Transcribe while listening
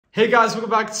Hey guys, welcome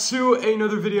back to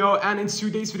another video, and in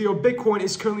today's video, Bitcoin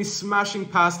is currently smashing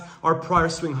past our prior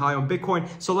swing high on Bitcoin.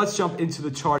 So let's jump into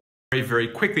the chart very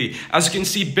quickly. As you can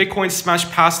see, Bitcoin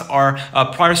smashed past our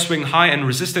prior swing high and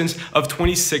resistance of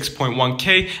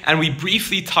 26.1K, and we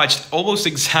briefly touched almost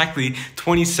exactly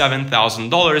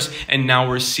 $27,000, and now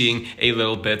we're seeing a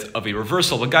little bit of a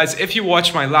reversal. But guys, if you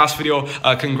watched my last video,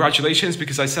 congratulations,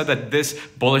 because I said that this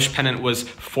bullish pennant was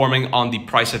forming on the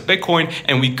price of Bitcoin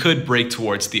and we could break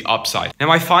towards the upside. Now,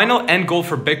 my final end goal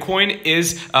for Bitcoin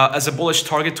is as a bullish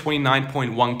target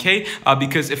 29.1K,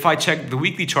 because if I check the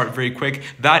weekly chart very quick,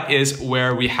 that is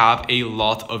where we have a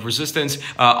lot of resistance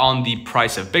on the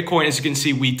price of Bitcoin. As you can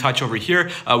see, we touch over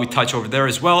here, we touch over there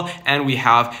as well, and we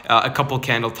have a couple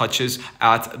candle touches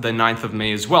at the 9th of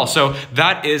May as well. So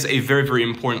that is a very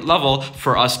important level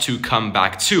for us to come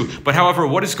back to. But however,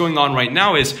 what is going on right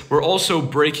now is we're also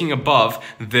breaking above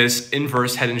this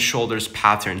inverse head and shoulders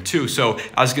pattern too. So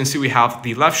as you can see, we have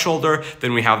the left shoulder,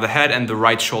 then we have the head and the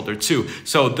right shoulder too.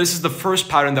 So this is the first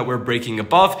pattern that we're breaking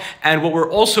above. And what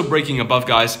we're also breaking above,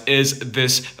 guys, is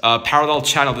this parallel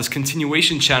channel, this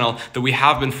continuation channel that we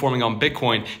have been forming on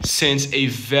Bitcoin since a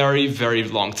very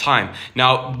long time.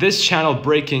 Now, this channel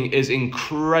breaking is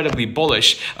incredibly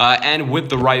bullish, and with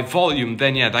the right volume,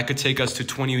 then yeah, that could take us to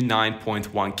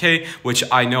 29.1K, which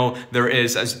I know there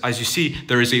is, as you see,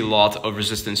 there is a lot of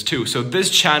resistance too. So this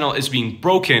channel is being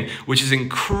broken, which is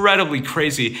incredibly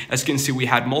crazy. As you can see, we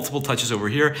had multiple touches over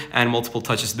here and multiple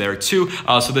touches there too.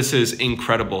 So this is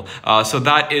incredible. So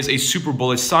that is a super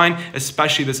bullish sign,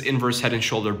 especially this inverse head and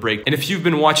shoulder break. And if you've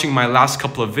been watching my last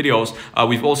couple of videos,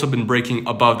 we've also been breaking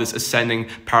above this ascending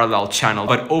parallel channel.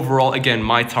 But overall, again,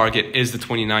 my target is the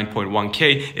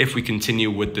 29.1K if we continue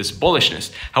with this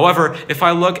bullishness. However, if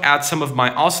I look at some of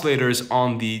my oscillators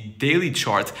on the daily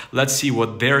chart, let's see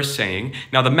what they're saying.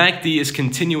 Now, the MACD is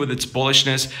continuing with its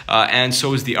bullishness, and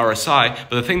so is the RSI.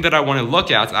 But the thing that I want to look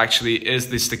at actually is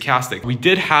the stochastic. We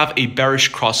did have a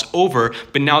bearish crossover,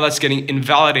 but now that's getting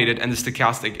invalidated, and the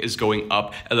stochastic is going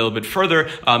up a little bit further,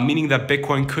 meaning that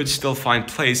Bitcoin could still find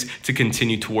place to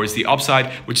continue towards the upside,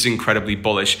 which is incredibly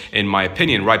bullish in my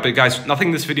opinion, right? But guys, nothing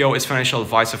in this video is financial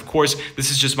advice, of course. This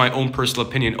is just my own personal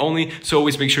opinion only, so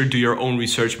always make sure to do your own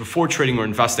research before trading or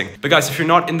investing. But guys, if you're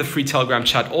not in the free Telegram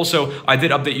chat, also, I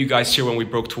did update you guys here when we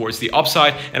broke towards the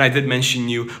upside, and I did mention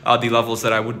you the levels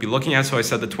that I would be looking at. So I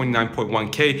said the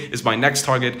 29.1K is my next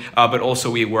target, but also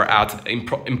we were at an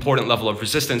important level of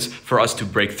resistance for us to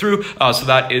break through. So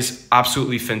that is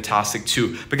absolutely fantastic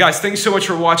too. But guys, thanks so much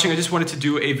for watching. I just wanted to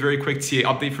do a very quick TA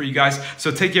update for you guys.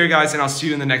 So take care, guys, and I'll see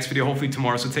you in the next video, hopefully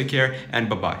tomorrow. So take care and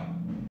bye-bye.